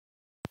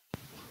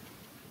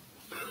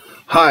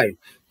Hi,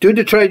 do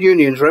the trade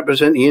unions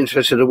represent the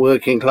interests of the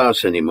working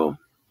class anymore?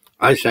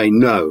 I say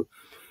no,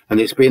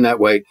 and it's been that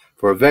way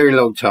for a very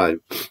long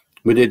time.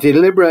 With the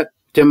deliberate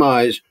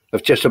demise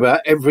of just about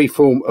every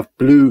form of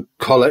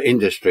blue-collar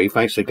industry,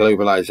 thanks to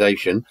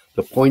globalization,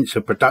 the points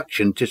of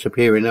production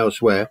disappearing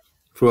elsewhere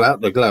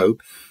throughout the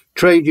globe,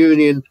 trade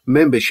union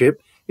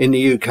membership in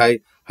the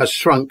UK has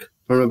shrunk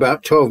from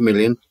about 12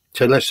 million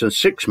to less than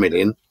 6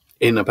 million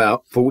in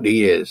about 40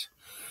 years.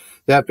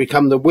 They have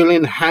become the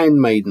willing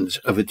handmaidens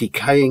of a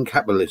decaying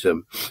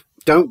capitalism,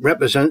 don't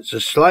represent the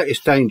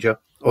slightest danger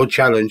or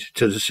challenge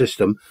to the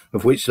system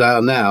of which they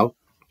are now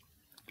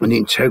an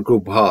integral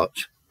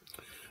part.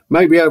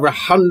 Maybe over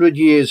 100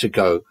 years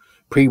ago,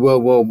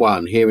 pre-World War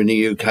I, here in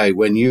the UK,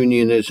 when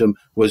unionism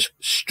was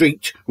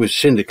streaked with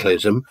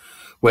syndicalism,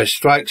 where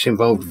strikes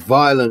involved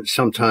violent,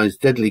 sometimes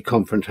deadly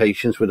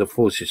confrontations with the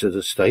forces of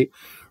the state,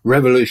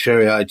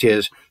 revolutionary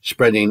ideas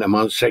spreading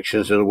among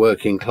sections of the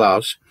working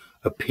class,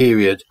 a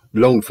period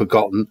long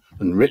forgotten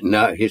and written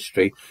out of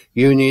history,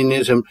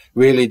 unionism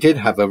really did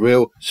have a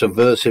real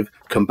subversive,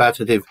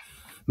 combative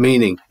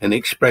meaning and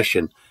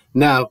expression.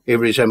 Now it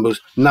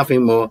resembles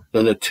nothing more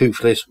than a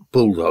toothless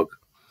bulldog.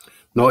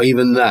 Not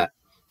even that.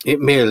 It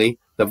merely,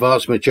 the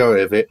vast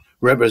majority of it,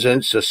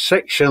 represents the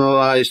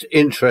sectionalised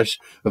interests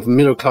of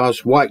middle-class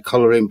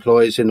white-collar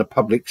employees in the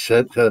public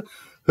sector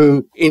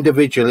who,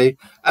 individually,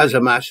 as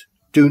a mass,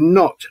 do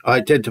not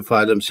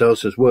identify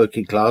themselves as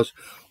working class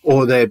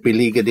or their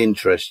beleaguered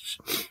interests.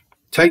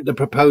 Take the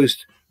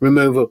proposed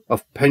removal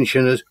of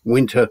pensioners'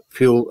 winter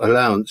fuel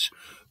allowance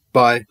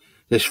by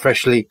this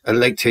freshly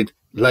elected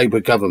Labour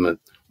government.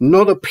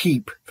 Not a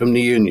peep from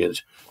the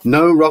unions.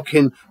 No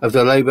rocking of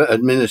the Labour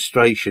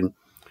administration,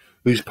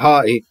 whose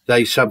party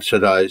they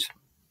subsidise.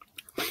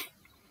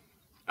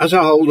 As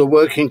a whole, the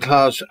working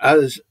class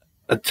as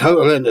a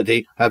total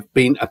entity have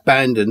been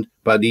abandoned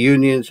by the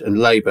unions and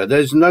Labour.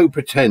 There's no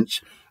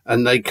pretence,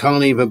 and they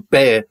can't even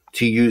bear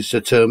to use the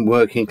term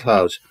working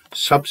class,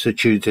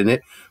 substituting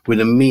it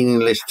with a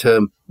meaningless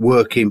term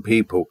working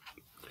people.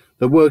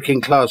 The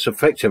working class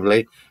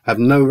effectively have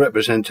no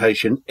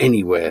representation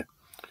anywhere.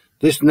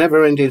 This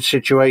never-ending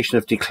situation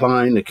of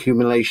decline,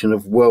 accumulation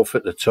of wealth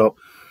at the top,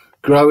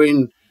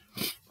 growing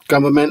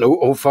governmental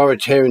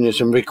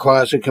authoritarianism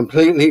requires a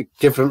completely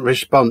different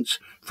response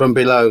from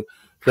below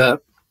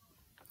that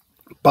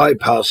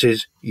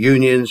bypasses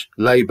unions,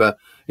 Labour,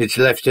 its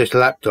leftist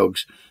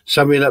lapdogs,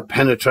 something that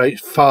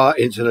penetrates far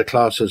into the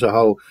class as a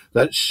whole,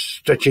 that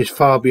stretches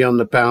far beyond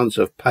the bounds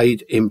of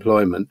paid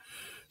employment,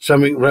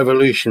 something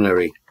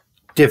revolutionary,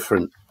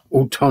 different,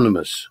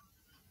 autonomous.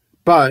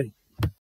 Bye.